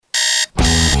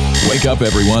Wake up,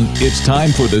 everyone. It's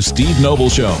time for the Steve Noble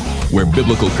Show, where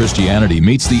biblical Christianity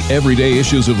meets the everyday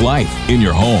issues of life in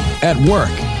your home, at work,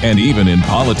 and even in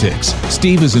politics.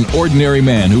 Steve is an ordinary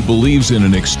man who believes in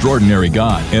an extraordinary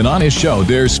God, and on his show,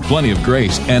 there's plenty of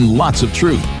grace and lots of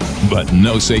truth, but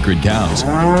no sacred cows.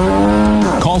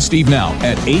 Call Steve now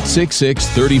at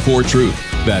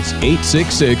 866-34-TRUTH. That's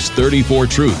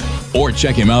 866-34-TRUTH. Or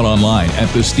check him out online at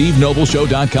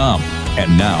thestevenobleshow.com.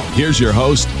 And now, here's your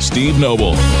host, Steve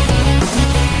Noble.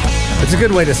 It's a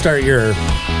good way to start your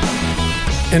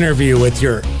interview with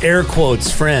your air quotes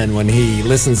friend when he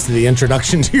listens to the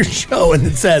introduction to your show and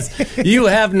it says, you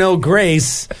have no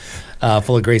grace,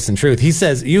 full of grace and truth. He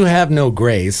says, you have no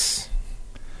grace.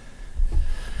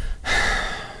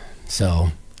 So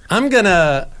I'm going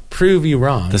to prove you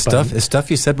wrong. The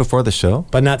stuff you said before the show?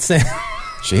 But not saying...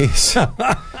 Jeez.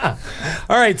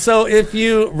 All right, so if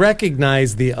you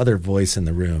recognize the other voice in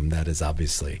the room, that is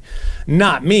obviously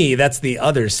not me. That's the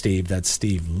other Steve. That's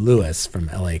Steve Lewis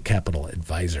from LA Capital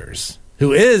Advisors,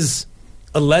 who is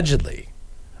allegedly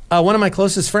one of my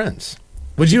closest friends.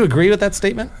 Would you agree with that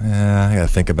statement? Yeah, I got to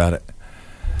think about it.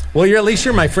 Well, at least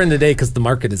you're my friend today because the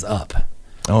market is up.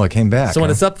 Oh, it came back. So when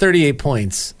it's up 38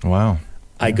 points, wow,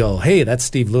 I go, hey, that's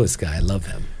Steve Lewis guy. I love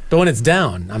him. But when it's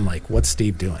down, I'm like, what's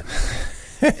Steve doing?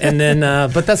 And then,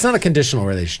 but that's not a conditional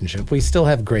relationship. We still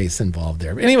have grace involved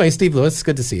there. But anyway, Steve Lewis, it's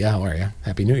good to see you. How are you?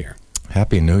 Happy New Year.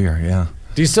 Happy New Year, yeah.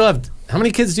 Do you still have, how many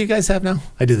kids do you guys have now?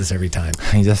 I do this every time.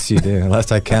 Yes, you do.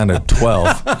 Last I counted,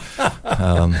 12.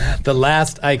 The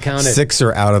last I counted. 6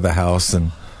 are out of the house,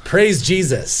 and praise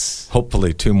Jesus.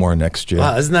 Hopefully 2 more next year.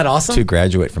 Wow, isn't that awesome? 2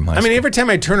 graduate from high school. I mean, every time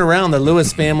I turn around, the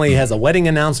Lewis family has a wedding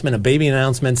announcement, a baby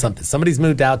announcement, something. Somebody's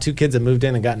moved out. 2 kids have moved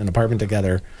in and gotten an apartment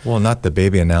together. Well, not the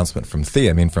baby announcement from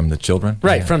Thea. I mean, from the children.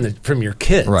 Right, yeah. from your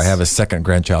kids. Right, I have a second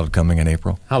grandchild coming in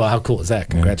April. How cool is that?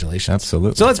 Congratulations. Yeah,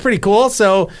 absolutely. So that's pretty cool.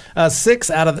 So 6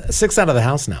 out of the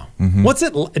house now. Mm-hmm. What's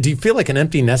it? Do you feel like an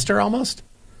empty nester almost?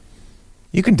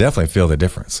 You can definitely feel the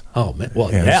difference. Oh, man.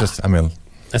 Well, yeah. Yeah. It's just, I mean...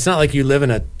 It's not like you live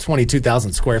in a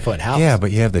 22,000 square foot house. Yeah,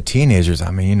 but you have the teenagers.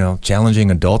 I mean, you know,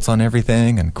 challenging adults on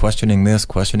everything and questioning this,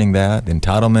 questioning that,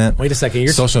 entitlement. Wait a second.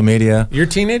 Social media. Your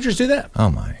teenagers do that? Oh,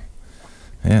 my.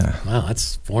 Yeah. Wow,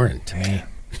 that's foreign to me.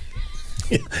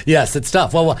 Yes, it's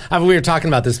tough. Well, we were talking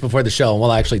about this before the show, and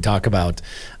we'll actually talk about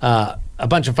a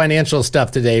bunch of financial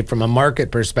stuff today from a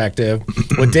market perspective.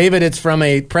 With David, it's from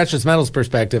a precious metals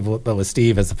perspective, but with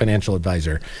Steve as a financial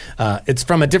advisor, it's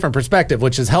from a different perspective,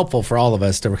 which is helpful for all of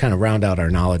us to kind of round out our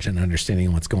knowledge and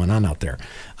understanding what's going on out there.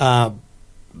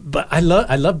 But I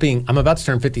love being, I'm about to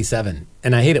turn 57,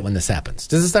 and I hate it when this happens.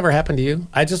 Does this ever happen to you?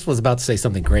 I just was about to say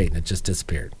something great, and it just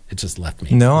disappeared. It just left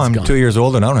me. No, It's I'm gone. 2 years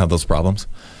old, and I don't have those problems.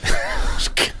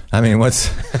 I mean, what's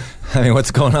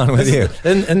going on with you?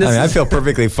 I feel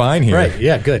perfectly fine here. Right,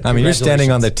 yeah, good. I mean, you're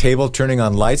standing on the table, turning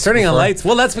on lights.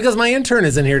 Well, that's because my intern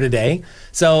isn't here today,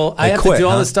 so I have to do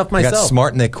all this stuff myself. They got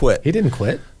smart and they quit. He didn't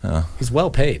quit. Oh. He's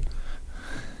well paid.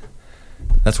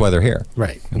 That's why they're here.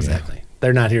 Right, exactly. Yeah.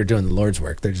 They're not here doing the Lord's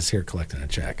work. They're just here collecting a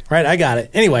check. Right, I got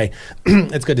it. Anyway,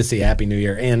 it's good to see you. Happy New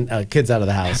Year. And kids out of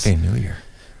the house. Happy New Year.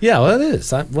 Yeah, well, it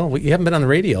is. You haven't been on the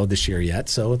radio this year yet,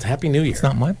 so it's Happy New Year. It's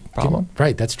not my problem.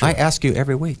 Right, that's true. I ask you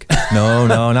every week. No,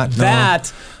 not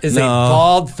That is a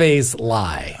bald-faced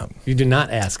lie. You do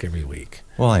not ask every week.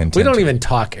 Well, I intend We don't to. even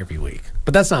talk every week.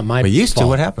 But that's not my fault. We used to.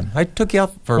 What happened? I took you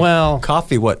out for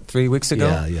coffee, 3 weeks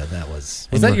ago? Yeah, that was...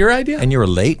 Was that your idea? And you were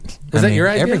late? Was that your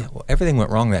idea? Everything went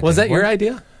wrong that day. Was that your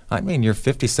idea? I mean, you're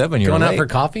 57, you're Going late. out for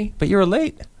coffee? But you were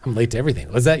late. I'm late to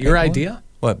everything. Was that your idea?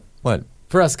 What?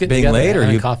 For us getting being together late, or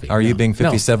having coffee? Are you being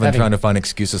 57 trying to find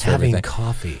excuses for everything? Having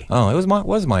coffee. Oh, it was my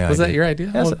idea. Was that your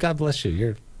idea? Yes. Well, God bless you.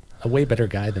 You're a way better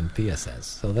guy than Thea says,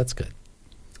 so that's good.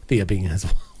 Thea being his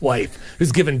wife,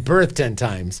 who's given birth 10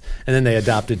 times, and then they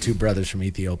adopted 2 brothers from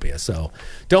Ethiopia. So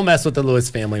don't mess with the Lewis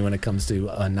family when it comes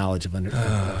to knowledge of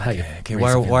how you Okay.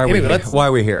 Why are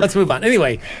we here? Let's move on.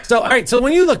 Anyway, all right. So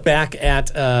when you look back at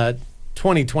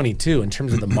 2022 in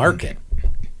terms of the market,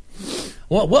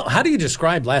 well, how do you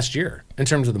describe last year in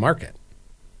terms of the market?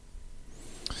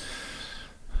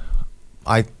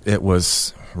 It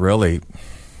was really,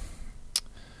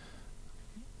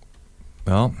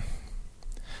 well,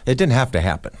 it didn't have to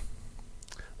happen.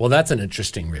 Well, that's an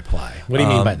interesting reply. What do you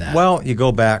mean by that? Well, you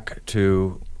go back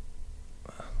to,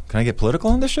 can I get political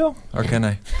on this show? Or can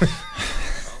I?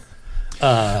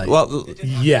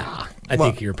 Yeah. I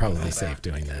think you're probably safe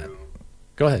doing that.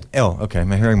 Go ahead. Oh, okay.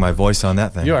 I'm hearing my voice on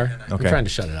that thing. You are. Okay. I'm trying to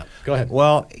shut it up. Go ahead.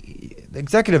 Well, the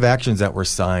executive actions that were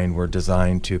signed were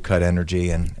designed to cut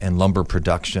energy and lumber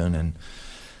production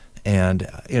and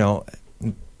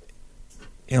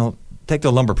take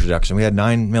the lumber production. We had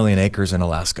 9 million acres in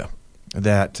Alaska.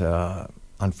 that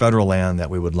on federal land that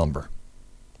we would lumber.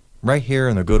 Right here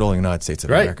in the good old United States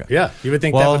of America. Yeah, you would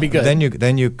think that would be good.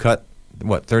 Then you cut,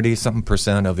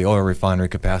 30-something% of the oil refinery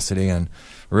capacity, and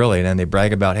then they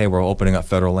brag about, hey, we're opening up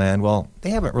federal land. Well, they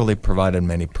haven't really provided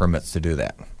many permits to do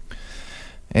that.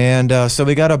 And so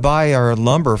we got to buy our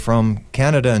lumber from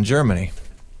Canada and Germany.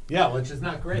 Yeah, which is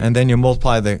not great. And then you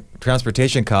multiply the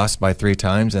transportation costs by 3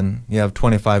 times, and you have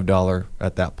 $25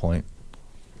 at that point.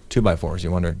 2x4s.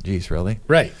 You wonder, geez, really?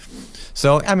 Right.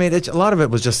 So, I mean, a lot of it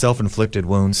was just self-inflicted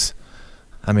wounds.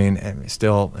 I mean,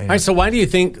 still. All right, so why do you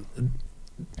think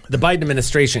the Biden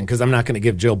administration, because I'm not going to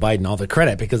give Joe Biden all the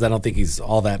credit because I don't think he's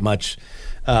all that much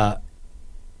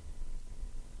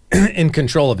in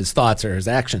control of his thoughts or his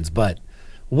actions, but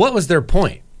what was their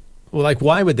point? Well, like,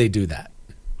 why would they do that?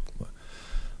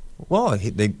 Well,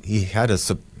 he had to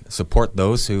support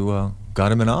those who got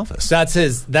him in office.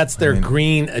 That's their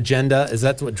green agenda. Is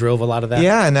that what drove a lot of that?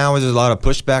 Yeah, and now there's a lot of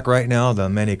pushback right now. The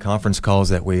many conference calls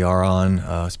that we are on,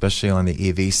 especially on the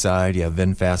EV side, you have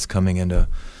VinFast coming into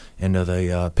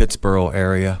the Pittsburgh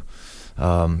area.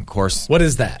 Of course, what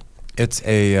is that? It's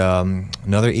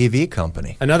another EV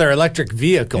company, another electric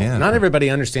vehicle. Yeah. Not everybody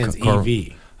understands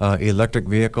EV. Electric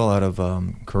vehicle out of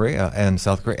Korea and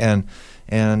South Korea,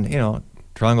 and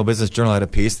Triangle Business Journal had a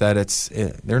piece that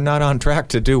they're not on track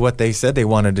to do what they said they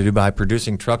wanted to do by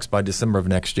producing trucks by December of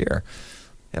next year.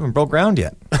 They haven't broke ground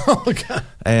yet. Oh, God.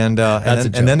 And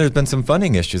then there's been some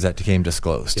funding issues that became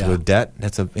disclosed with debt.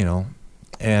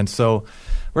 And so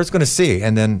we're just going to see.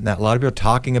 And then a lot of people are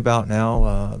talking about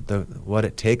now what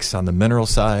it takes on the mineral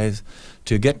side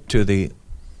to get to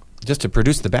just to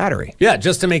produce the battery. Yeah,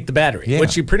 just to make the battery,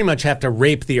 which you pretty much have to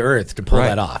rape the earth to pull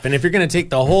that off. And if you're going to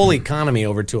take the whole economy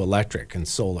over to electric and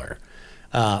solar,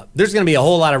 there's going to be a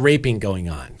whole lot of raping going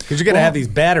on because you're going to have these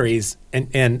batteries,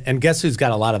 and guess who's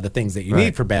got a lot of the things that you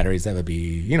need for batteries? That would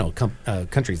be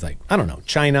countries like, I don't know,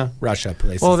 China, Russia,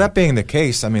 places. Well, that being the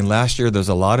case, I mean, last year there's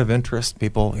a lot of interest,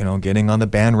 people getting on the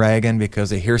bandwagon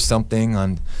because they hear something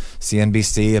on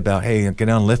CNBC about, hey, get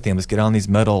on lithium, let's get on these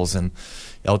metals, and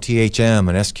LTHM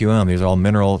and SQM, these are all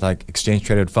mineral like exchange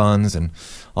traded funds and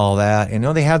all that.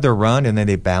 They had their run and then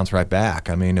they bounce right back.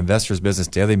 I mean, Investors Business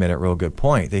Daily made a real good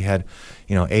point. They had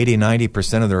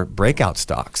 80-90% of their breakout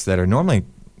stocks that are normally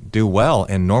do well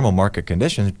in normal market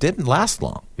conditions didn't last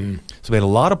long. So we had a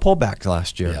lot of pullbacks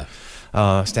last year.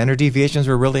 Standard deviations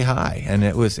were really high, and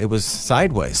it was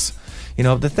sideways.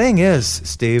 The thing is,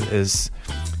 Steve, is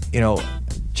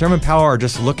Chairman Powell are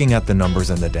just looking at the numbers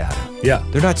and the data. Yeah.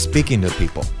 They're not speaking to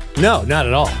people. No, not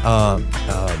at all.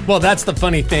 Well, that's the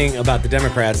funny thing about the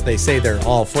Democrats. They say they're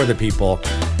all for the people,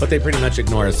 but they pretty much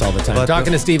ignore us all the time.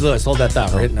 Talking to Steve Lewis. Hold that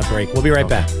thought. We're hitting a break. We'll be right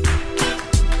back.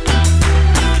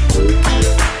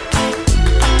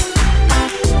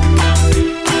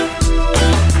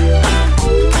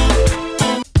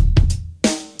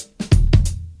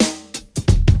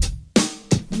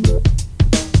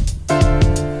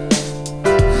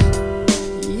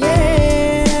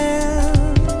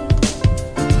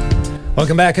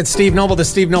 Welcome back. It's Steve Noble, the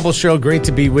Steve Noble Show. Great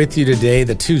to be with you today.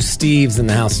 The two Steves in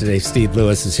the house today. Steve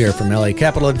Lewis is here from LA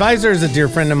Capital Advisors, a dear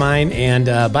friend of mine.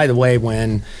 And by the way,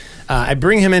 when I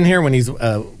bring him in here when he's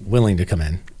willing to come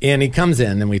in, and he comes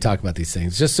in and we talk about these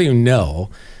things, just so you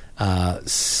know,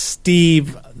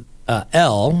 Steve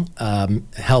L.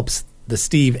 helps the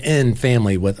Steve N.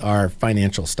 family with our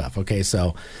financial stuff. Okay,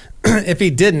 so if he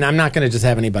didn't, I'm not going to just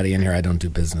have anybody in here I don't do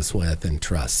business with and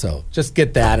trust. So just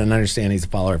get that and understand he's a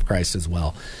follower of Christ as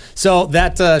well. So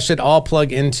that should all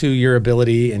plug into your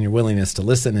ability and your willingness to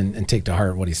listen and take to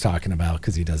heart what he's talking about,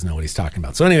 because he does know what he's talking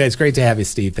about. So anyway, it's great to have you,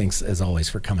 Steve. Thanks, as always,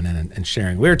 for coming in and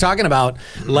sharing. We were talking about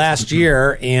last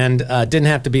year, and didn't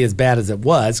have to be as bad as it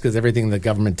was, because everything the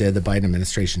government did, the Biden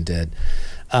administration did,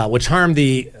 which harmed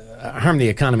the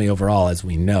economy overall, as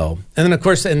we know. And then, of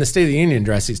course, in the State of the Union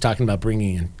address, he's talking about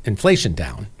bringing inflation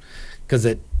down, because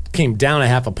it came down a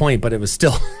half a point, but it was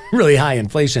still really high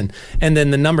inflation. And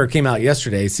then the number came out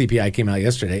yesterday, CPI came out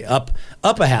yesterday, up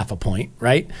a half a point,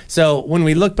 right? So when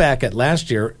we look back at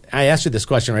last year, I asked you this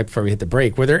question right before we hit the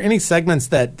break. Were there any segments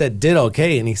that did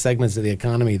okay, any segments of the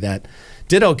economy that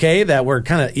did okay, that were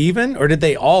kind of even, or did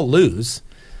they all lose?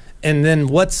 And then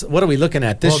what are we looking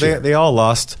at this year? They all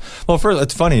lost. Well, first,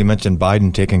 it's funny you mentioned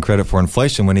Biden taking credit for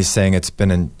inflation when he's saying it's been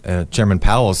in Chairman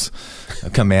Powell's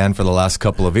command for the last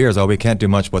couple of years. Oh, we can't do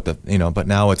much, but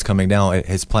now it's coming down.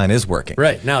 His plan is working.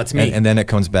 Right, now it's me. And then it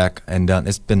comes back and done.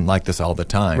 It's been like this all the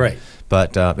time. Right.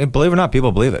 But believe it or not,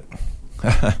 people believe it.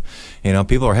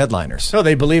 People are headliners. So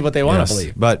they believe what they want to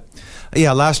believe. But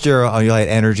yeah, last year you had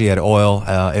energy, you had oil.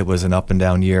 It was an up and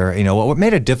down year. What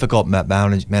made it difficult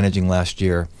managing last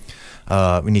year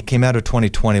when you came out of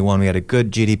 2021, we had a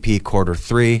good GDP quarter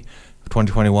 3.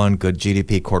 2021, good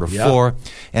GDP quarter 4.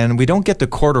 And we don't get to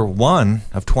quarter 1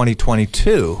 of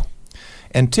 2022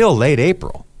 until late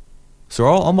April. So we're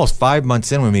almost 5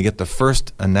 months in when we get the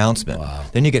first announcement. Wow.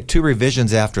 Then you get 2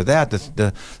 revisions after that.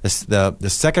 The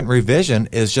second revision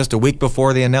is just a week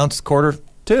before they announced quarter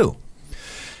 2.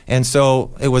 And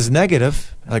so it was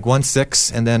negative, like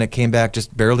 1.6, and then it came back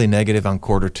just barely negative on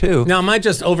quarter 2. Now, am I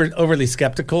just overly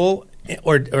skeptical,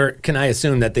 or can I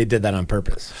assume that they did that on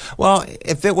purpose? Well,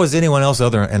 if it was anyone else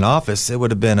other in office, it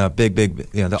would have been a big,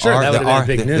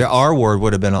 the R word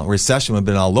would have been, recession would have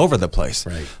been all over the place.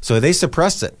 Right. So they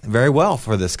suppressed it very well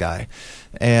for this guy.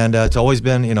 And it's always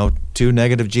been, 2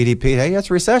 negative GDP. Hey, it's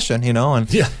recession,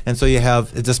 and so you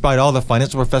have, despite all the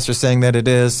financial professors saying that it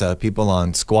is, people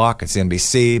on Squawk and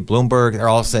CNBC, Bloomberg, they're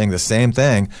all saying the same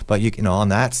thing. But on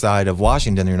that side of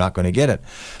Washington, you're not going to get it.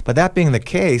 But that being the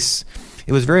case,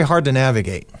 it was very hard to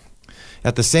navigate.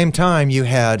 At the same time, you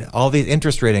had all these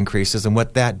interest rate increases, and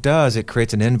what that does, it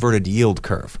creates an inverted yield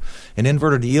curve. An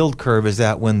inverted yield curve is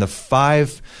that when the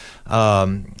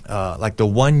the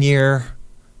 1 year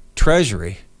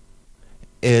Treasury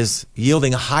is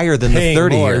yielding higher than the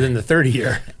 30 year. More than the 30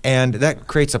 year. And that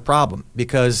creates a problem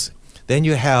because then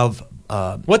you have...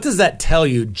 what does that tell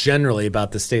you generally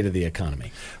about the state of the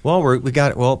economy? Well,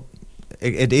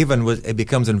 it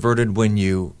becomes inverted when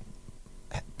you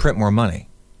print more money.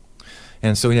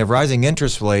 And so when you have rising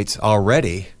interest rates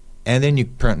already, and then you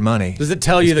print money. Does it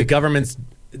tell you the government's,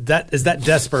 is that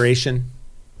desperation?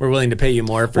 We're willing to pay you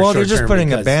more for short term. Well, they're just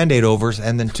putting a Band-Aid over,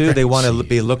 and then two, they want to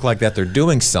look like that they're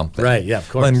doing something. Right, yeah, of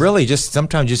course. And really,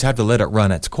 sometimes you just have to let it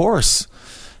run its course.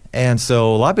 And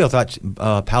so a lot of people thought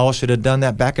Powell should have done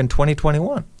that back in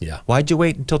 2021. Yeah. Why'd you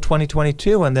wait until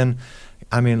 2022? And then,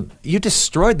 you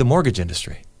destroyed the mortgage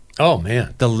industry. Oh,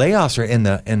 man. The layoffs are in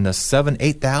the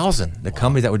 8,000. The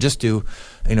companies that would just do,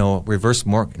 not reverse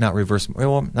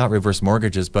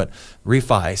mortgages, but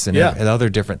refis and other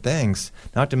different things.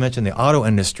 Not to mention the auto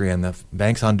industry and the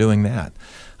banks on doing that.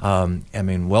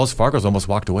 Wells Fargo's almost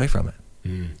walked away from it.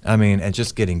 It's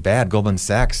just getting bad. Goldman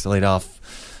Sachs laid off,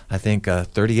 I think,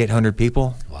 3,800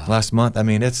 people last month.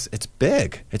 It's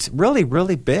big. It's really,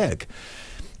 really big.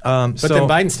 But then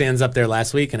Biden stands up there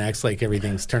last week and acts like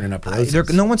everything's turning up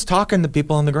roses. No one's talking to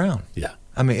people on the ground. Yeah.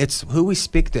 It's who we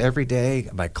speak to every day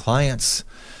by clients.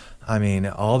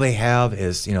 All they have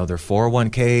is, their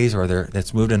 401ks or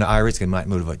that's moved into IRAs. They might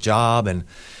move to a job and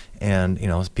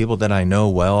people that I know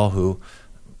well who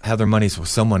have their monies with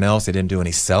someone else. They didn't do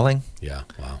any selling. Yeah.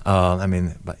 Wow.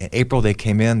 In April they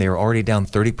came in. They were already down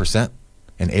 30%.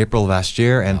 In April last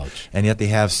year, and yet they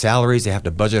have salaries. They have to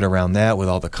budget around that with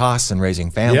all the costs and raising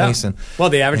families. Yeah.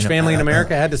 And the average family in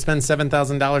America had to spend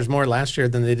 $7,000 more last year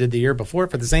than they did the year before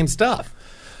for the same stuff,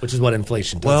 which is what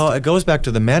inflation does. Well, it goes back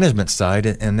to the management side,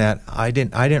 and that I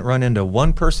didn't run into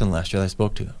one person last year that I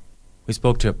spoke to. We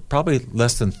spoke to probably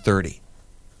less than 30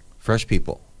 fresh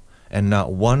people, and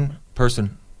not one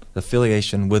person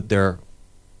affiliation with their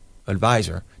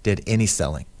advisor did any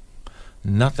selling.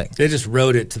 Nothing. They just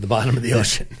rode it to the bottom of the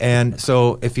ocean. And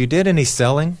so if you did any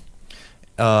selling,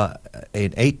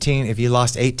 if you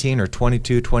lost 18 or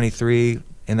 22, 23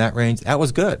 in that range, that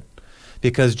was good.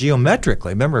 Because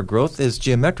geometrically, remember, growth is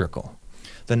geometrical.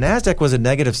 The NASDAQ was a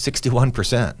negative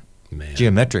 61%. Man.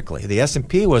 Geometrically. The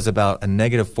S&P was about a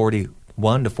negative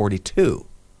 41 to 42.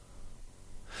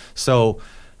 So,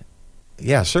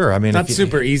 yeah, sure. Not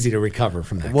super easy to recover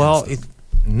from that. Well,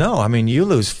 no, you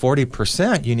lose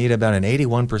 40%. You need about an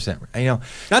 81%.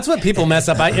 That's what people mess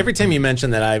up. Every time you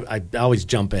mention that, I always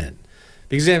jump in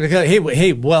because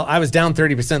I was down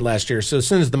 30% last year. So as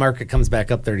soon as the market comes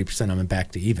back up 30%, I'm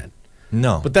back to even.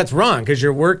 No, but that's wrong because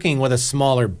you're working with a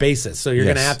smaller basis. So you're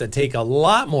going to have to take a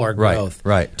lot more growth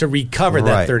to recover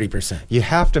that 30%. You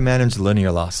have to manage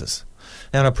linear losses.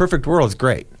 Now, in a perfect world, it's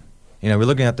great. We're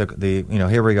looking at the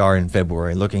here we are in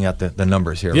February, looking at the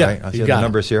numbers here, right? I see the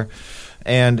numbers here.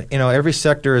 And, every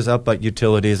sector is up but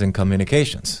utilities and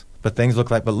communications. But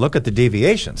look at the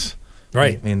deviations.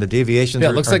 Right. The deviations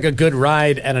it looks like a good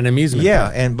ride at an amusement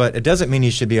park. But it doesn't mean you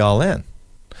should be all in.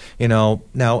 Now,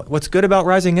 what's good about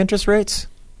rising interest rates?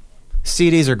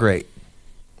 CDs are great.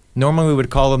 Normally we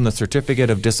would call them the certificate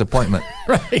of disappointment.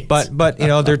 Right. But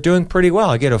they're doing pretty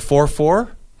well. I get a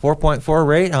 4.4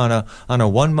 rate on a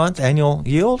 1 month annual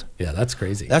yield. Yeah, that's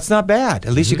crazy. That's not bad.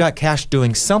 At least you got cash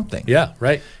doing something. Yeah,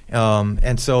 right.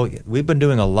 And so we've been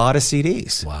doing a lot of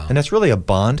CDs. Wow. And that's really a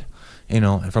bond,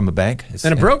 from a bank.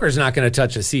 And a broker's not going to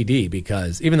touch a CD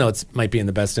because even though it might be in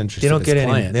the best interest of his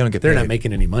client, they're not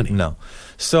making any money. No.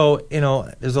 So,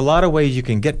 there's a lot of ways you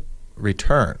can get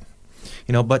return.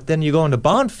 But then you go into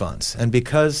bond funds, and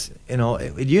because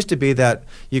it used to be that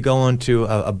you go into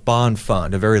a bond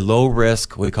fund, a very low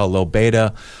risk, what we call low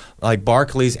beta, like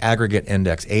Barclays Aggregate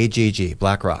Index, AGG,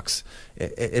 BlackRock's.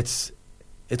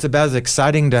 It's about as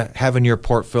exciting to have in your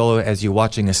portfolio as you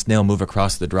watching a snail move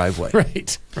across the driveway.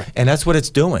 Right. And that's what it's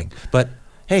doing. But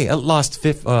hey, it lost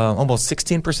almost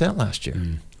 16% last year.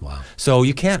 Wow. So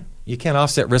you can't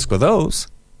offset risk with those.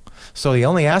 So the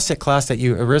only asset class that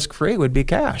you are risk-free would be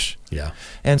cash. Yeah.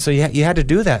 And so you had to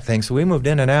do that thing. So we moved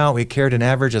in and out. We carried an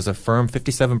average as a firm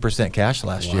 57% cash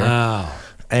last year. Wow.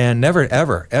 And never,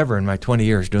 ever, ever in my 20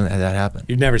 years doing that happened.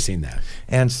 You've never seen that.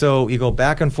 And so you go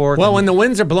back and forth. Well, when the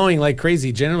winds are blowing like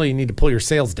crazy, generally you need to pull your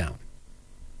sails down.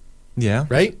 Yeah.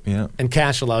 Right? Yeah. And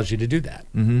cash allows you to do that.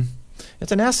 Mm-hmm.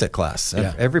 It's an asset class.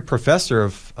 Yeah. Every professor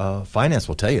of finance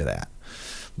will tell you that.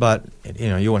 But,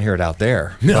 you won't hear it out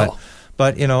there. No.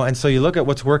 But and so you look at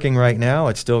what's working right now.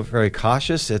 It's still very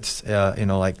cautious. It's,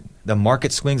 like the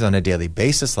market swings on a daily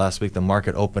basis. Last week, the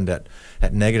market opened at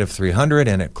negative 300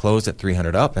 and it closed at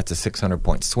 300 up. That's a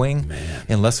 600-point swing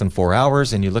in less than 4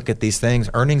 hours. And you look at these things,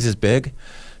 earnings is big.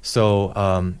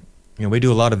 So, we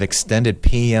do a lot of extended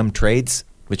PM trades,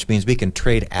 which means we can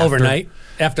trade overnight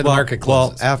after the market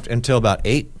closes. Well, until about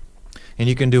 8. And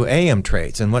you can do AM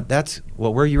trades. And what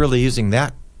we're really using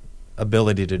that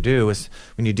ability to do is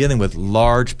when you're dealing with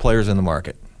large players in the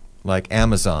market, like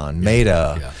Amazon,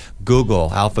 Meta,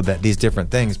 Google, Alphabet, these different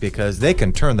things, because they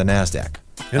can turn the NASDAQ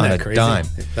on a dime.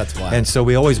 That's wild. And so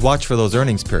we always watch for those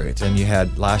earnings periods. And you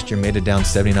had last year Meta down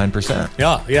 79%.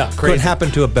 Yeah, crazy. Couldn't happen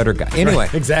to a better guy. Anyway.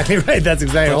 Right, exactly right. That's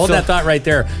exactly. Hold that thought right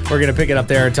there. We're going to pick it up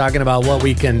there, talking about what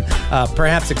we can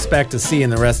perhaps expect to see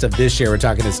in the rest of this year. We're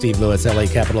talking to Steve Lewis, LA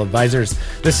Capital Advisors.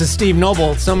 This is Steve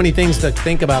Noble. So many things to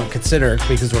think about and consider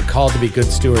because we're called to be good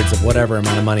stewards of whatever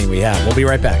amount of money we have. We'll be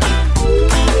right back.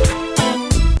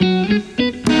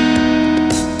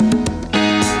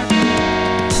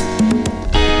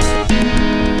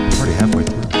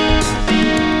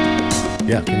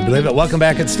 Yeah, can you believe it? Welcome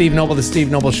back. It's Steve Noble, the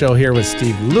Steve Noble Show here with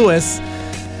Steve Lewis,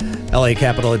 LA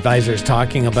Capital Advisors,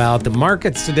 talking about the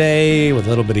markets today with a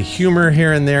little bit of humor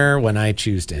here and there when I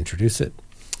choose to introduce it.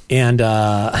 And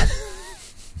there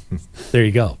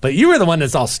you go. But you were the one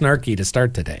that's all snarky to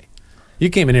start today. You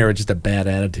came in here with just a bad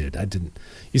attitude.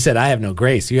 You said, I have no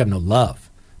grace. You have no love.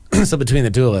 So between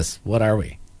the two of us, what are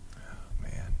we? Oh,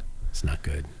 man. It's not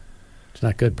good. It's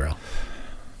not good, bro.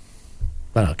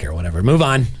 I don't care. Whatever. Move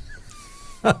on.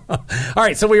 All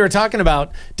right, so we were talking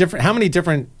about how many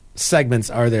different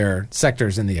segments are there,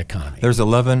 sectors in the economy? There's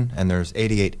 11 and there's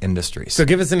 88 industries. So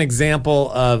give us an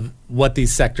example of what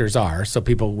these sectors are so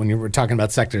people, when we're talking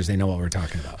about sectors, they know what we're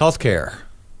talking about. Healthcare,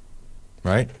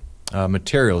 right?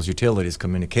 Materials, utilities,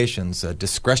 communications,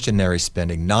 discretionary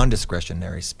spending,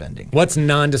 non-discretionary spending. What's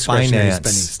non-discretionary Finance.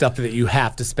 spending? Stuff that you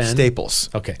have to spend? Staples.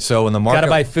 Okay. So when the market... Got to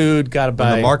buy food, got to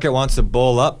buy... When the market wants to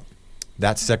bull up,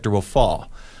 that sector will fall.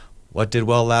 What did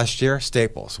well last year?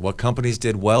 Staples. What companies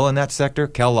did well in that sector?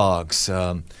 Kellogg's,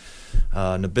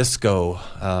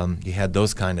 Nabisco. You had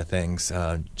those kind of things.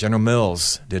 General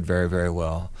Mills did very, very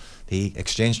well. The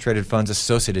exchange-traded funds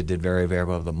associated did very, very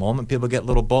well. The moment people get a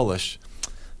little bullish,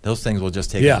 those things will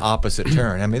just take an opposite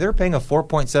turn. I mean, they're paying a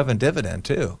 4.7 dividend,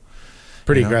 too.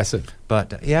 Pretty aggressive.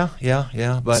 But, yeah.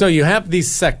 But so you have these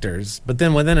sectors, but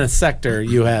then within a sector,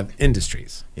 you have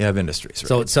industries. You have industries,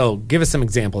 right? So give us some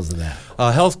examples of that.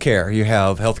 Healthcare, you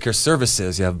have healthcare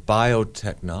services, you have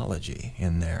biotechnology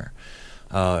in there.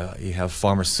 You have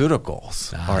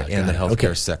pharmaceuticals are in the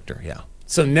healthcare sector, yeah.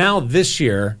 So now this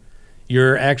year,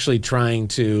 you're actually trying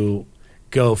to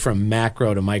go from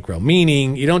macro to micro,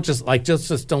 meaning you don't just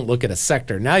don't look at a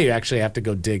sector. Now you actually have to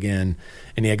go dig in,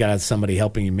 and you got to have somebody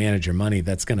helping you manage your money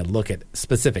that's going to look at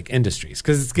specific industries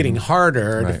because it's getting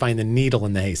harder to find the needle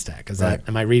in the haystack.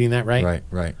 Am I reading that right?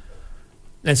 Right.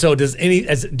 And so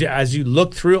as you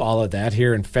look through all of that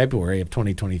here in February of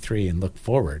 2023 and look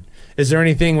forward, is there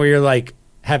anything where you're like,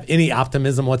 have any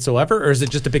optimism whatsoever, or is it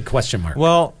just a big question mark?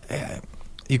 Well,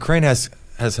 Ukraine has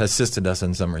assisted us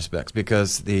in some respects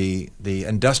because the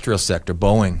industrial sector,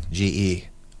 Boeing, GE,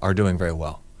 are doing very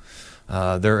well.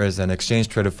 There is an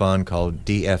exchange-traded fund called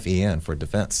DFEN for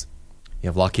defense. You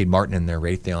have Lockheed Martin in there,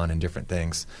 Raytheon, and different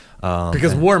things.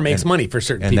 Because war makes money for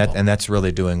certain people. And that's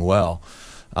really doing well.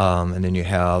 And then you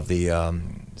have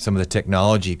some of the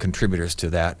technology contributors to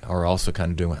that are also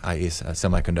kind of doing, i.e.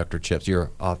 Semiconductor chips. When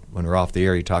we were off the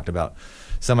air, you talked about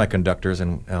semiconductors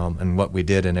and what we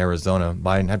did in Arizona.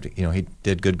 Biden, he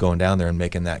did good going down there and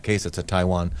making that case. It's a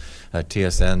Taiwan.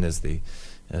 TSN is the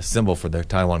symbol for the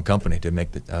Taiwan company to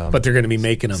make the. But they're going to be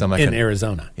making them in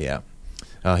Arizona. Yeah,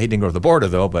 He didn't go to the border,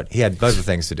 though, but he had other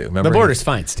things to do. Remember? The border's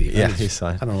fine, Steve. Yeah, he's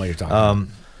fine. I don't know what you're talking about.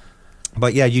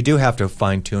 But yeah, you do have to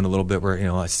fine tune a little bit where, a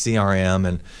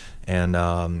CRM and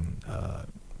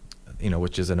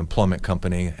which is an employment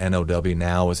company. NOW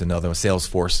now is another one.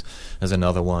 Salesforce is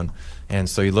another one. And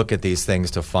so you look at these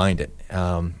things to find it.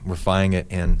 We're finding it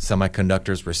in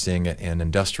semiconductors. We're seeing it in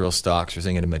industrial stocks. We're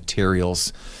seeing it in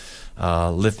materials.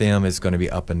 Lithium is going to be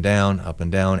up and down, up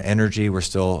and down. Energy, we're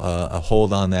still a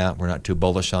hold on that. We're not too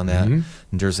bullish on that. And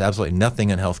there's absolutely nothing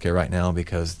in healthcare right now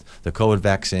because the COVID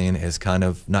vaccine is kind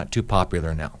of not too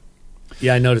popular now.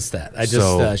 Yeah, I noticed that. I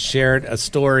just shared a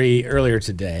story earlier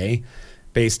today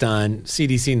based on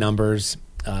CDC numbers.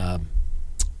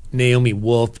 Naomi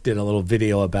Wolf did a little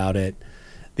video about it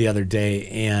the other day,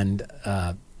 and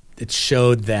it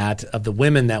showed that of the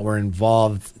women that were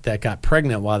involved that got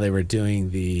pregnant while they were doing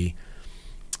the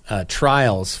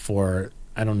trials for,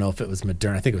 I don't know if it was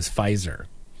Moderna, I think it was Pfizer,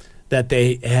 that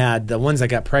they had, the ones that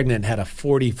got pregnant had a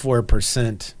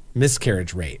 44%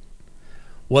 miscarriage rate.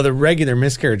 Well, the regular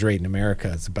miscarriage rate in America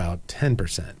is about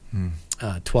 10%,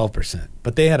 12%,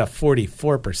 but they had a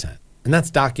 44%, and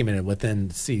that's documented within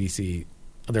CDC,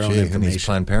 their own information. And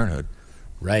Planned Parenthood.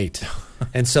 Right.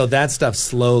 And so that stuff's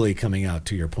slowly coming out,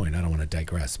 to your point. I don't want to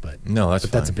digress, but no,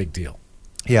 that's a big deal.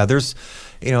 Yeah, there's,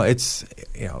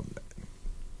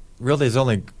 really there's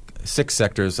only 6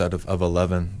 sectors out of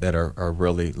 11 that are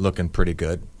really looking pretty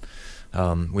good.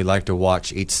 We like to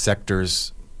watch each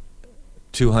sector's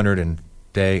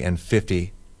 200-day and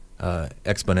 50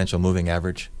 exponential moving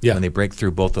average. Yeah. When they break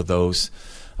through both of those,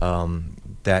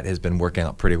 that has been working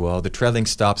out pretty well. The trailing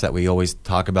stops that we always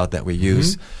talk about that we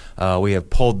use, we have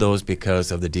pulled those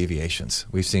because of the deviations.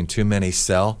 We've seen too many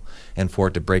sell and for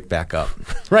it to break back up.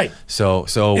 Right. So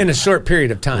in a short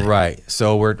period of time. Right.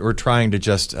 So we're trying to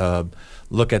just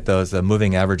look at those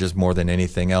moving averages more than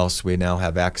anything else. We now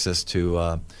have access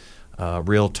to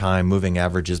real-time moving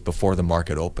averages before the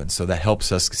market opens. So that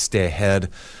helps us stay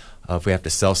ahead if we have to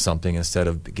sell something instead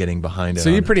of getting behind it. So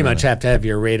you pretty much have to have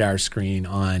your radar screen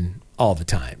on all the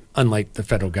time. Unlike the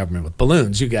federal government with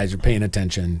balloons, you guys are paying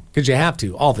attention because you have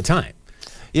to all the time.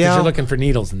 Yeah, because you're looking for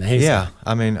needles in the haystack. Yeah,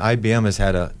 I mean, IBM has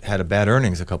had a bad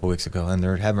earnings a couple weeks ago, and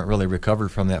they haven't really recovered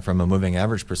from that from a moving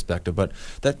average perspective. But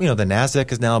that the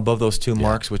Nasdaq is now above those 2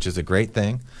 marks, which is a great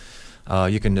thing.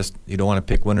 You don't want to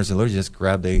pick winners and losers. Just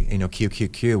grab the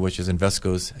QQQ, which is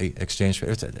Invesco's exchange.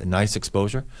 It's a nice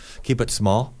exposure. Keep it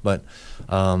small, but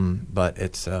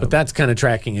it's. But that's kind of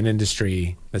tracking an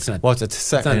industry. That's not. Well,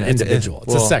 it's not an individual.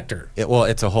 It's a sector.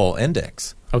 It's a whole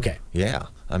index. Okay. Yeah,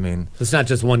 I mean, it's not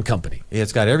just one company.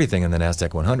 It's got everything in the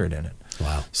Nasdaq 100 in it.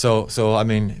 Wow. So I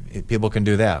mean, people can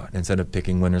do that instead of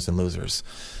picking winners and losers,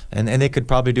 and they could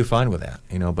probably do fine with that.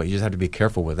 But you just have to be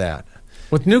careful with that.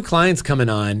 With new clients coming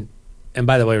on. And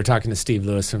by the way, we're talking to Steve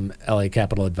Lewis from LA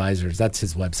Capital Advisors. That's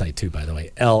his website too, by the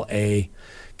way,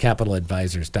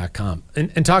 LACapitalAdvisors.com.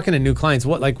 And talking to new clients,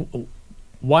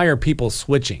 why are people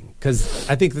switching? Because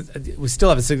I think we still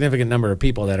have a significant number of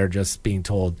people that are just being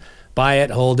told, buy it,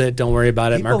 hold it, don't worry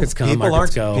about it. Markets come,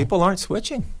 markets go. People aren't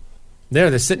switching.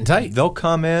 They're sitting tight. They'll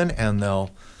come in and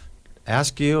they'll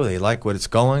ask you, they like what it's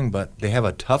going, but they have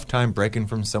a tough time breaking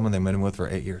from someone they've been with for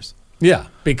 8 years. Yeah,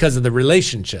 because of the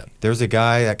relationship. There's a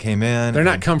guy that came in. They're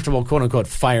not comfortable, quote unquote,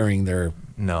 firing their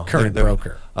current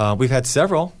broker. We've had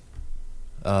several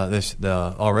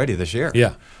already this year.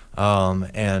 Yeah,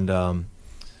 but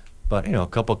a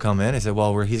couple come in. They said,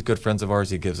 "Well, he's good friends of ours.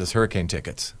 He gives us hurricane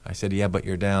tickets." I said, "Yeah, but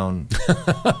you're down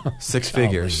 6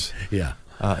 figures." Yeah.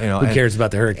 Who cares about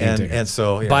the hurricane ticket? And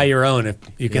so buy your own if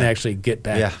you can actually get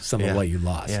back some of what you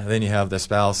lost. Yeah. Then you have the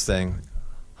spouse saying,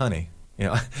 "Honey."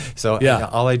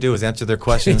 All I do is answer their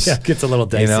questions. Yeah, it gets a little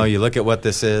dicey. You look at what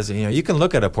this is. You can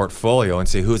look at a portfolio and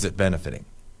see who's it benefiting,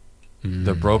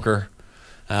 the broker,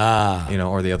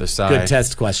 or the other side. Good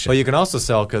test question. But you can also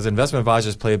sell because investment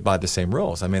advisors play by the same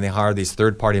rules. I mean, they hire these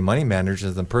third-party money managers,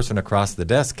 and the person across the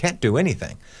desk can't do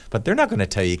anything. But they're not going to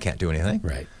tell you can't do anything.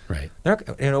 Right.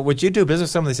 Would you do business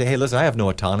with someone? They say, "Hey, listen, I have no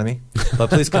autonomy, but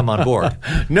please come on board."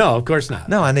 No, of course not.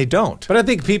 No, and they don't. But I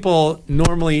think people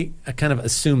normally kind of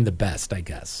assume the best, I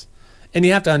guess. And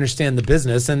you have to understand the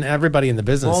business, and everybody in the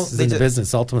business is in the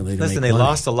business ultimately to make money. Listen, they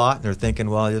lost a lot, and they're thinking,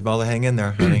 well, hang in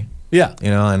there, honey. Yeah.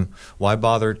 And why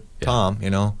bother Tom,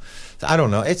 So I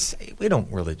don't know. We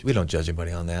don't judge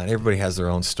anybody on that. Everybody has their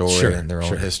own story and their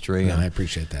own history. No, and, I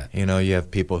appreciate that. You have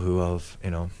people who have,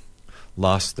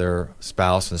 lost their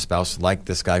spouse, and the spouse liked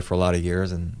this guy for a lot of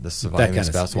years, and the surviving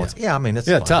spouse wants. Yeah, I mean, it's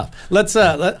fun. Tough. Let's.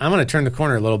 I'm going to turn the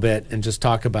corner a little bit and just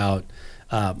talk about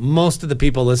most of the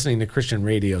people listening to Christian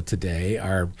radio today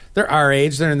they're our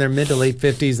age. They're in their mid to late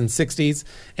 50s and 60s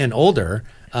and older.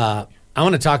 I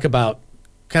want to talk about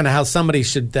kind of how somebody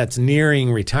that's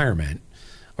nearing retirement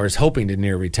or is hoping to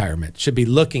near retirement should be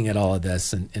looking at all of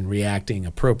this and reacting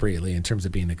appropriately in terms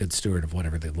of being a good steward of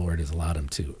whatever the Lord has allowed them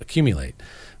to accumulate.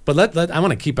 But I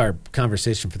want to keep our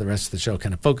conversation for the rest of the show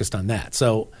kind of focused on that.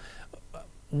 So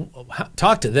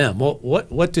talk to them. Well,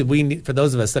 what do we need for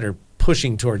those of us that are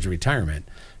pushing towards retirement?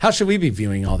 How should we be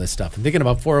viewing all this stuff and thinking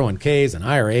about 401ks and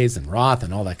IRAs and Roth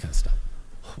and all that kind of stuff?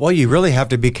 Well, you really have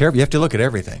to be careful. You have to look at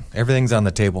everything. Everything's on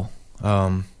the table.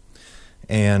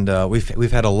 And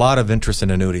we've had a lot of interest in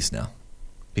annuities now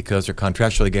because they're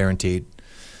contractually guaranteed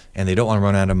and they don't want to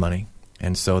run out of money.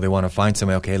 And so they want to find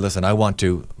somebody, okay, listen, I want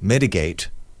to mitigate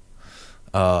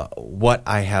what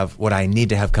I need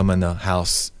to have come in the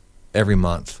house every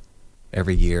month,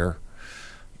 every year,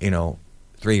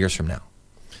 3 years from now.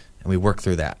 And we work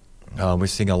through that. We're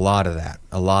seeing a lot of that.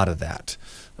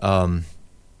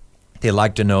 They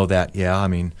like to know that,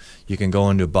 you can go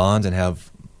into bonds and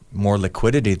have more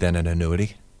liquidity than an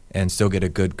annuity and still get a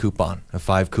good coupon, a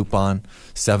 5 coupon,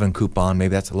 7 coupon. Maybe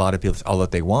that's a lot of people, that's all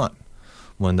that they want.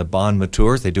 When the bond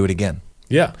matures, they do it again.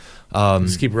 Yeah.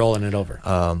 Just keep rolling it over.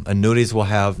 Annuities will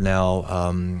have now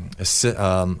home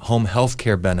health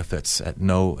care benefits at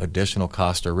no additional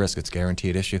cost or risk. It's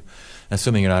guaranteed issue,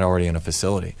 assuming you're not already in a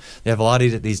facility. They have a lot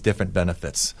of these different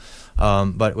benefits.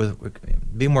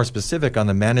 But be more specific on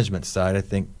the management side, I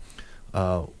think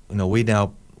we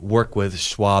now work with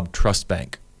Schwab Trust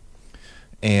Bank.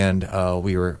 And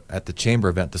we were at the chamber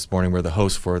event this morning. We're the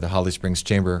host for the Holly Springs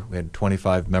Chamber. We had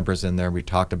 25 members in there. We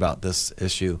talked about this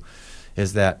issue.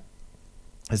 Is that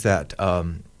as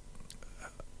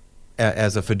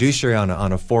a fiduciary on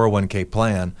a 401k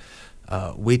plan,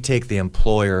 we take the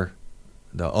employer,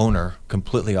 the owner,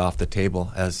 completely off the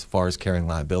table as far as carrying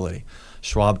liability.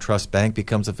 Schwab Trust Bank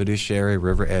becomes a fiduciary,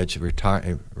 River Edge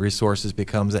Resources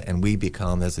becomes it, and we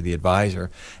become as the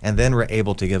advisor. And then we're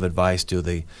able to give advice to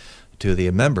the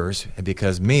members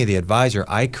because me, the advisor,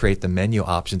 I create the menu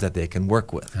options that they can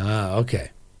work with. Ah, okay.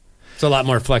 It's a lot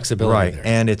more flexibility right, there.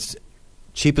 And it's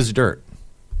cheap as dirt.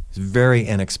 It's very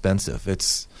inexpensive.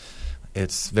 It's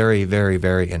very, very,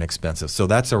 very inexpensive. So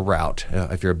that's a route.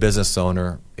 If you're a business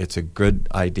owner, it's a good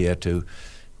idea to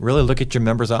really look at your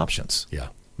members' options. Yeah.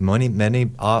 Many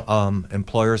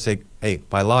employers say, hey,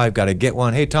 by law, I've got to get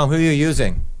one. Hey, Tom, who are you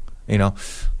using? And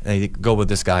you go with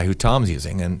this guy who Tom's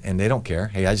using, and they don't care.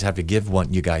 Hey, I just have to give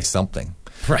you guys something.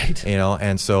 Right.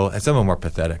 And some of them are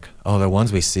pathetic. Oh, the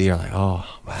ones we see are like, oh,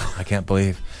 wow, I can't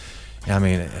believe. And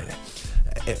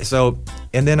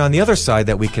then on the other side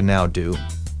that we can now do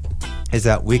is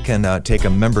that we can take a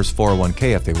member's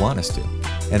 401k if they want us to.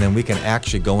 And then we can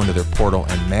actually go into their portal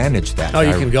and manage that. Oh,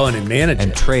 you can go in and manage it.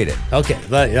 And trade it. Okay,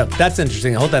 yeah, that's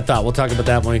interesting. Hold that thought. We'll talk about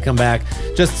that when we come back.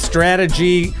 Just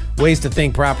strategy, ways to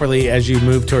think properly as you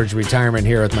move towards retirement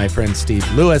here with my friend Steve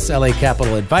Lewis, LA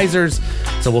Capital Advisors.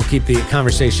 So we'll keep the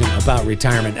conversation about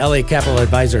retirement.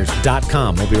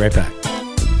 LACapitalAdvisors.com. We'll be right back.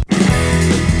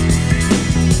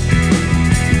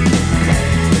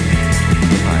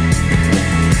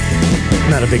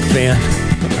 I'm not a big fan,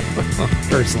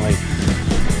 personally,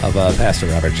 of Pastor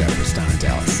Robert Jeffress down in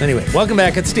Dallas. Anyway, welcome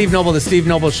back. It's Steve Noble, the Steve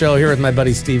Noble Show, here with my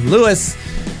buddy Steve Lewis,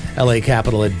 LA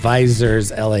Capital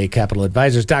Advisors.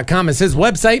 LACapitalAdvisors.com is his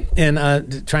website.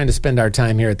 And trying to spend our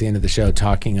time here at the end of the show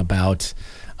talking about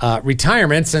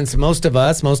retirement, since most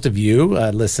of you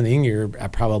listening, you're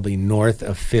probably north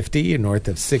of 50, north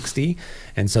of 60.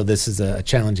 And so this is a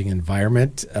challenging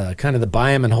environment, kind of the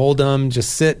buy them and hold them,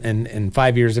 just sit, and in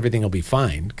 5 years, everything will be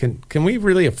fine. Can we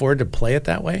really afford to play it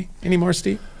that way anymore,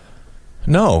 Steve?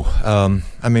 No.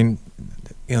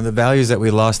 The values that we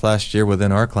lost last year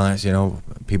within our clients,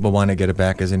 people want to get it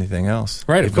back as anything else.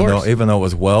 Right, of course. Even though it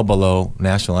was well below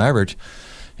national average,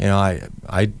 I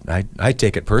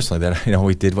take it personally that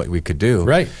we did what we could do.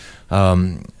 Right.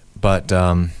 But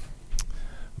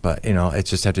it's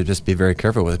just have to just be very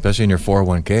careful with it, especially in your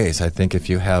 401ks. I think if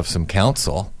you have some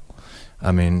counsel,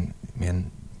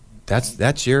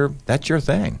 that's your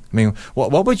thing.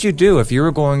 What would you do if you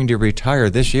were going to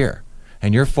retire this year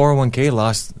and your 401k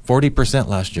lost 40%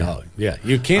 last year? Oh, yeah,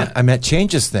 you can't. It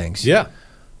changes things. Yeah,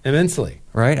 immensely.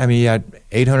 Right. You had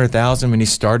 $800,000 when you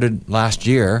started last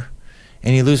year,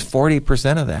 and you lose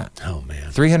 40% of that. Oh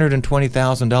man,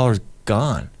 $320,000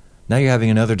 gone. Now you're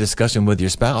having another discussion with your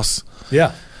spouse.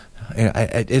 Yeah.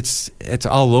 It's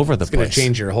all over the place. It's going to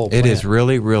change your whole plan. It is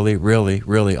really, really, really,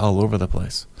 really all over the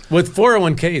place. With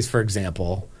 401ks, for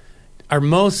example, are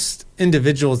most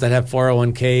individuals that have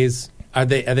 401ks, are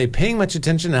they paying much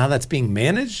attention to how that's being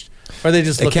managed? Or are they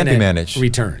just looking at managed.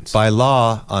 Returns? By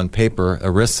law, on paper,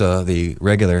 ERISA, the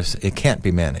regulars, it can't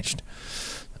be managed.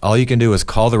 All you can do is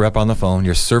call the rep on the phone,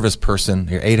 your service person,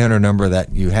 your 800 number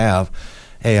that you have,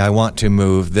 hey, I want to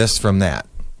move this from that.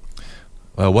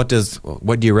 Well, what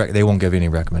do you they won't give you any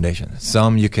recommendations.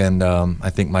 Some you can, I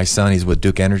think my son, he's with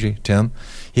Duke Energy, Tim,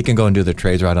 he can go and do the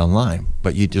trades right online,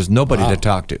 but there's nobody to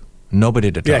talk to.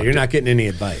 Nobody to talk to. Yeah, you're not getting any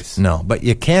advice. No, but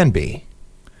you can be.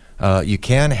 You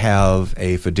can have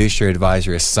a fiduciary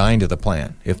advisor assigned to the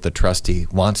plan if the trustee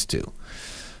wants to.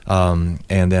 And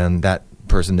then that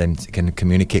person then can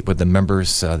communicate with the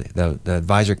members. The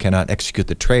advisor cannot execute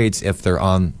the trades if they're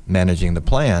on managing the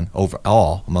plan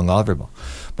overall, among other people.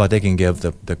 But they can give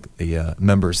the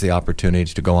members the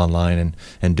opportunity to go online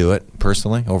and do it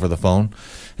personally over the phone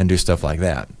and do stuff like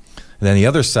that. And then the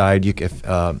other side,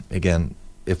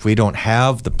 if we don't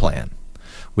have the plan,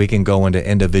 we can go into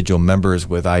individual members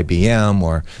with IBM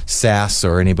or SAS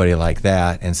or anybody like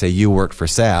that and say, you work for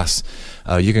SAS,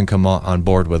 you can come on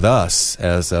board with us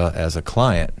as a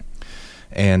client.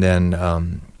 And then,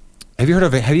 have you heard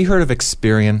of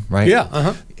Experian? Right?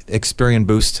 Yeah. Experian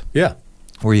Boost. Yeah.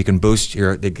 Where you can boost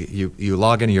you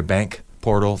log into your bank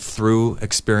portal through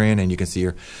Experian, and you can see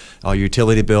all your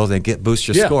utility bills and boost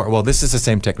your score. Well, this is the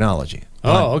same technology.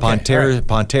 Oh, okay.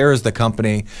 Ponterra is the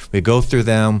company. We go through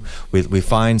them. We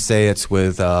find, say it's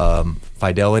with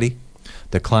Fidelity.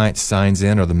 The client signs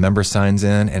in or the member signs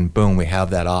in, and boom, we have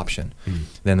that option.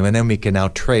 Then we can now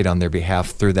trade on their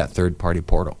behalf through that third-party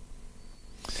portal.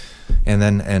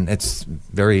 And it's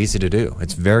very easy to do.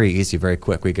 It's very easy, very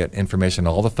quick. We get information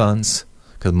on all the funds,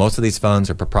 because most of these funds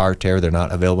are proprietary; they're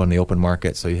not available in the open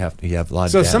market. So you have a lot of data.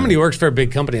 So if somebody works for a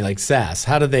big company like SAS,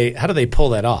 how do they pull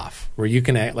that off? Where you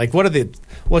can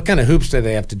what kind of hoops do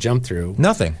they have to jump through?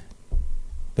 Nothing.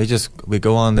 We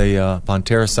go on the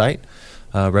Ponterra site,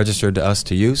 registered to us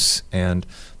to use, and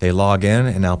they log in,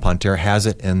 and now Ponterra has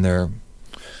it in their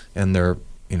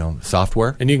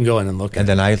software. And you can go in and look at it. And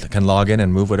then I can log in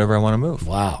and move whatever I want to move.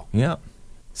 Wow. Yeah.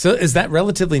 So is that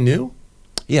relatively new?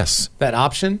 Yes. That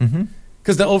option? Mm-hmm.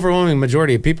 Because the overwhelming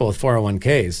majority of people with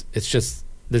 401ks, it's just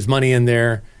there's money in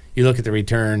there. You look at the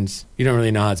returns. You don't really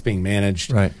know how it's being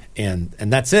managed. Right. And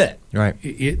that's it. Right.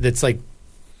 It's like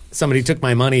somebody took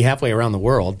my money halfway around the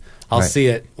world. I'll see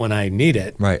it when I need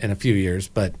it in a few years.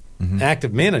 But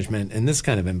active management in this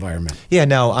kind of environment. Yeah,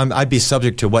 now I'd be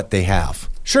subject to what they have.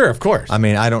 Sure, of course. I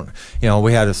mean, I don't.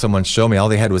 We had someone show me all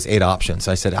they had was 8 options.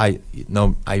 I said, I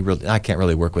can't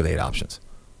really work with 8 options.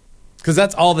 Because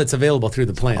that's all that's available through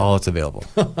the plan. All that's available.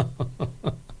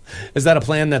 Is that a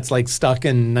plan that's like stuck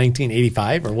in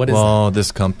 1985, or what is that? Well,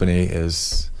 this company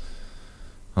is,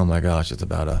 oh my gosh, it's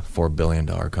about a $4 billion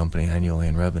company annually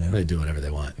in revenue. They do whatever they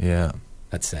want. Yeah.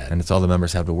 That's sad. And it's all the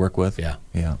members have to work with. Yeah.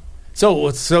 Yeah.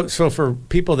 So for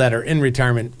people that are in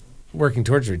retirement, working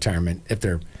towards retirement, if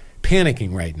they're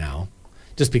panicking right now,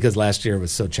 just because last year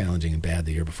was so challenging and bad,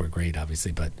 the year before great,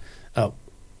 obviously, but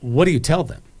what do you tell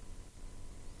them?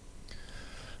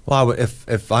 Well,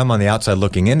 if I'm on the outside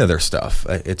looking into their stuff,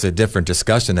 it's a different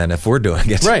discussion than if we're doing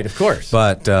it. Right, of course.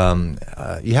 But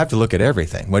you have to look at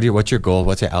everything. What's your goal?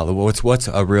 What's your outlook? What's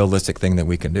a realistic thing that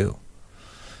we can do?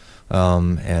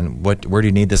 And where do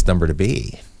you need this number to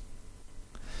be?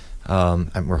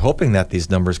 And we're hoping that these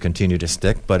numbers continue to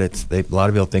stick, but a lot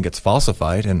of people think it's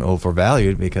falsified and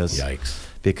overvalued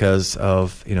because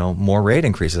of more rate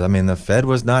increases. I mean, the Fed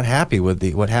was not happy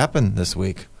with what happened this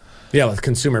week. Yeah, with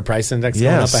consumer price index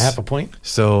going up a half a point.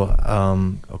 So,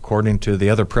 according to the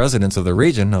other presidents of the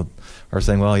region, are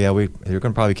saying, well, yeah, you're going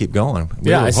to probably keep going.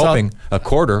 We were hoping a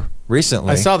quarter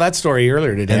recently. I saw that story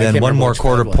earlier today. And then one more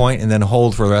quarter point, and then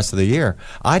hold for the rest of the year.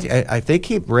 They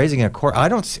keep raising a quarter. I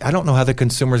don't know how the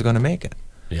consumer is going to make it.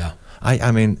 Yeah.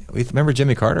 I mean, remember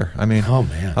Jimmy Carter? I mean, oh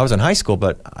man, I was in high school,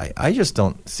 but I just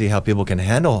don't see how people can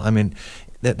handle. I mean,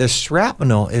 the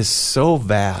shrapnel is so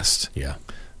vast. Yeah.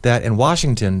 That in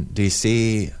Washington,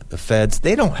 D.C., the feds,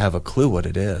 they don't have a clue what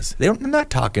it is. They're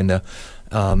not talking to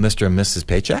Mr. and Mrs.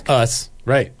 Paycheck. Us,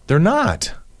 right. They're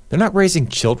not. They're not raising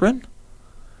children.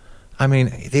 I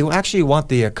mean, they actually want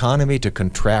the economy to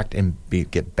contract and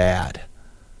get bad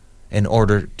in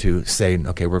order to say,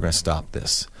 okay, we're going to stop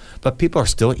this. But people are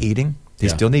still eating. They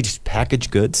still need packaged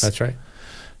goods. That's right.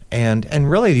 And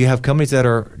really, you have companies that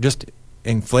are just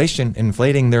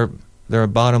inflating their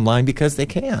bottom line because they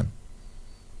can.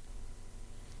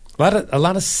 A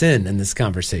lot of sin in this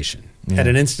conversation at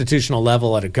an institutional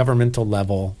level, at a governmental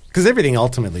level, because everything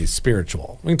ultimately is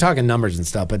spiritual. We can talk in numbers and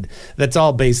stuff, but that's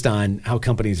all based on how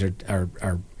companies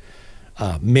are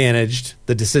managed,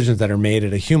 the decisions that are made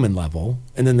at a human level,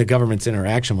 and then the government's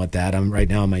interaction with that. I'm right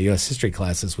now in my U.S. history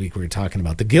class this week. We were talking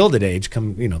about the Gilded Age,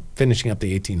 finishing up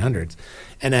the 1800s,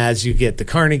 and as you get the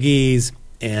Carnegies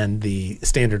and the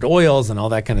Standard Oils and all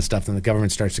that kind of stuff, then the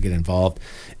government starts to get involved,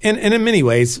 and in many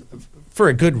ways. for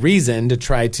a good reason, to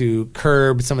try to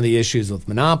curb some of the issues with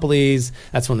monopolies.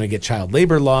 That's when we get child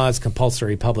labor laws,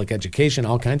 compulsory public education,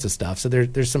 all kinds of stuff. So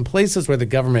there's some places where the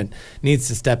government needs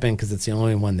to step in because it's the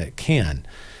only one that can.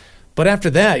 But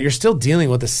after that, you're still dealing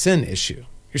with a sin issue.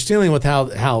 You're dealing with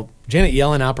how Janet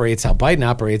Yellen operates, how Biden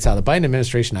operates, how the Biden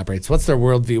administration operates. What's their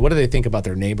worldview? What do they think about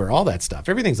their neighbor? All that stuff.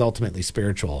 Everything's ultimately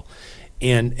spiritual.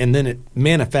 And then it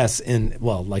manifests in,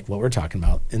 well, like what we're talking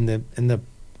about, in the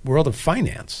world of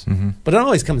finance. Mm-hmm. But it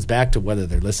always comes back to whether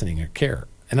they're listening or care.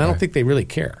 And I don't think they really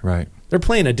care. Right. They're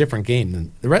playing a different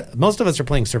game than most of us are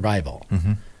playing survival.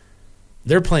 Mm-hmm.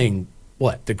 They're playing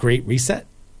what? The Great Reset?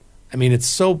 I mean, it's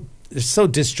so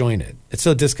disjointed. It's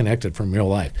so disconnected from real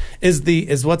life.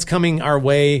 Is what's coming our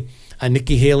way?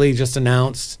 Nikki Haley just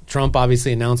announced. Trump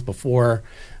obviously announced before.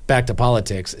 Back to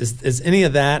politics. Is any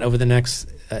of that over the next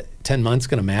 10 months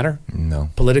going to matter?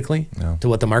 No. Politically? No. To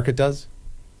what the market does?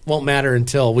 Won't matter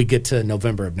until we get to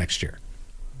November of next year.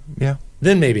 Yeah.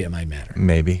 Then maybe it might matter.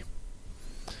 Maybe.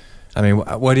 I mean,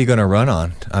 what are you going to run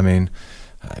on? I mean,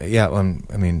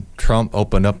 Trump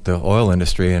opened up the oil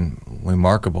industry in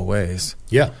remarkable ways.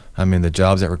 Yeah. I mean, the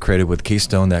jobs that were created with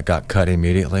Keystone that got cut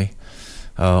immediately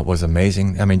was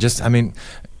amazing. I mean, the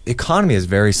economy is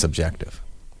very subjective.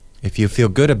 If you feel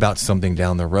good about something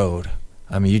down the road,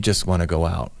 I mean, you just want to go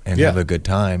out and have a good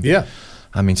time. Yeah.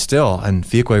 I mean, still, in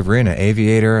Fuquay Arena,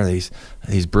 Aviator,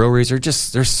 these breweries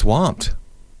they're swamped.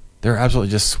 They're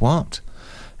absolutely just swamped.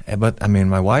 But I mean,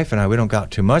 my wife and I, we don't go out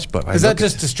too much. But is that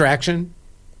just distraction?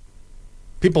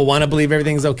 People want to believe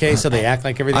everything's okay, so they act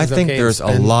like everything's okay. I think there's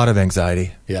a lot of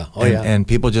anxiety. Yeah. And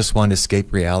people just want to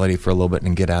escape reality for a little bit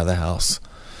and get out of the house.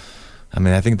 I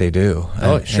mean, I think they do.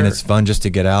 Sure. And it's fun just to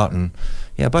get out and,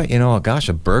 but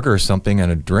a burger or something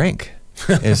and a drink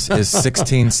is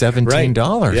 $16,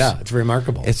 $17. Right. Yeah, it's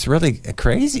remarkable. It's really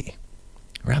crazy.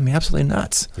 I mean, absolutely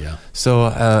nuts. Yeah.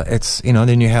 So it's,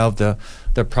 then you have the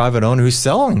private owner who's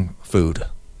selling food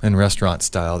in restaurant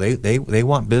style. They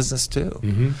want business too.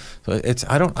 Mm-hmm. So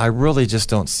I really just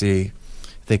don't see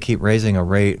if they keep raising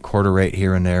a quarter rate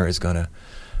here and there is going to,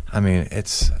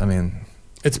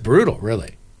 it's brutal,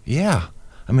 really. Yeah.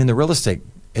 I mean, the real estate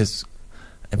is,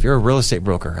 if you're a real estate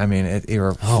broker, I mean,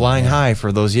 you're flying high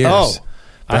for those years. Oh,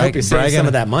 I hope you save some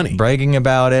of that money. Bragging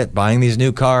about it, buying these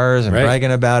new cars and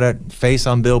bragging about it, face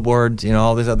on billboards,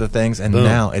 all these other things. And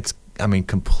now it's,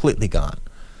 completely gone.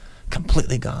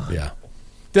 Completely gone. Yeah.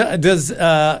 Does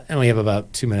and we have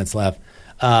about 2 minutes left.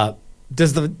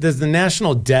 Does the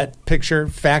national debt picture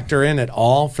factor in at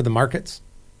all for the markets?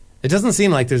 It doesn't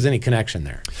seem like there's any connection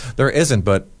there. There isn't,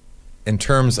 but in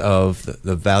terms of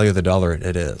the value of the dollar,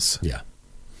 it is. Yeah.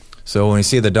 So when you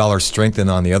see the dollar strengthen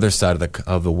on the other side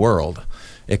of the world,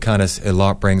 it kind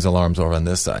of brings alarms over on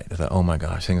this side. That, oh my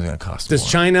gosh, things are going to cost more. Does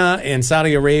China and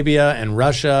Saudi Arabia and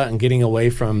Russia and getting away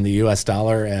from the U.S.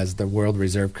 dollar as the world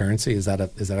reserve currency, is that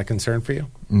a concern for you?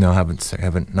 No,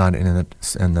 haven't not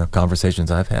in the conversations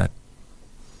I've had.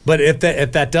 But if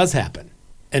that does happen,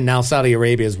 and now Saudi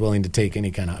Arabia is willing to take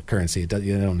any kind of currency, you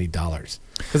don't need dollars,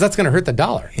 because that's going to hurt the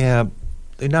dollar. Yeah,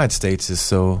 the United States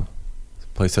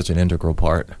plays such an integral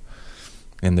part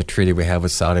in the treaty we have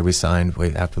with Saudi. We signed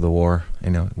way after the war,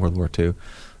 World War II.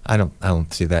 I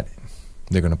don't see that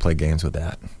they're going to play games with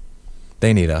that.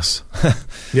 They need us.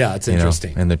 Yeah, it's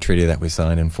interesting. And the treaty that we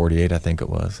signed in 1948, I think it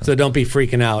was. So don't be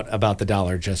freaking out about the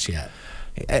dollar just yet.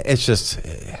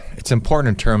 It's important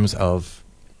in terms of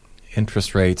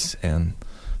interest rates and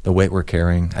the weight we're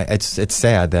carrying. It's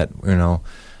sad that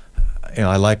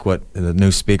I like what the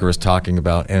new speaker was talking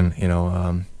about,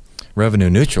 and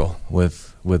revenue neutral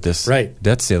with this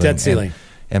debt ceiling. Debt ceiling.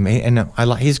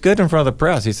 He's good in front of the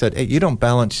press. He said, "Hey, you don't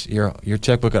balance your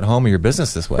checkbook at home or your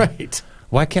business this way. Right?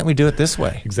 Why can't we do it this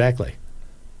way?" Exactly.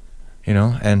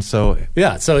 And so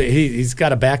so he's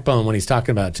got a backbone when he's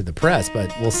talking about it to the press,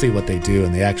 but we'll see what they do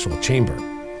in the actual chamber,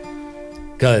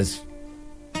 because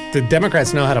the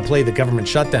Democrats know how to play the government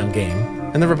shutdown game,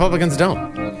 and the Republicans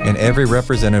don't. And every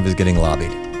representative is getting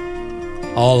lobbied.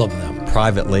 All of them.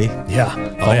 Privately. Yeah.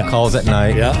 Phone calls at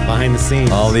night. Yeah, behind the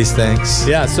scenes. All these things.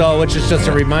 Yeah, so which is just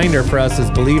a reminder for us as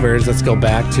believers. Let's go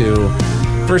back to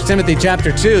 1 Timothy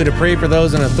chapter 2 to pray for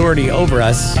those in authority over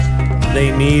us.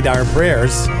 They need our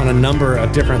prayers on a number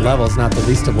of different levels, not the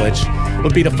least of which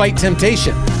would be to fight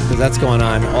temptation, because that's going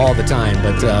on all the time.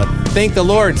 But thank the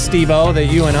Lord, Steve-O, that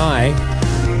you and I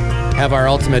have our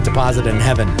ultimate deposit in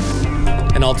heaven.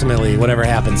 And ultimately, whatever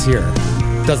happens here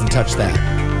doesn't touch that.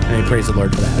 And we praise the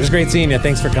Lord for that. It was great seeing you.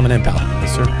 Thanks for coming in, pal.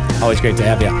 Yes, sir. Always great to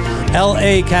have you.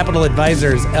 LA Capital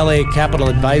Advisors,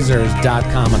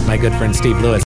 lacapitalAdvisors.com with my good friend Steve Lewis.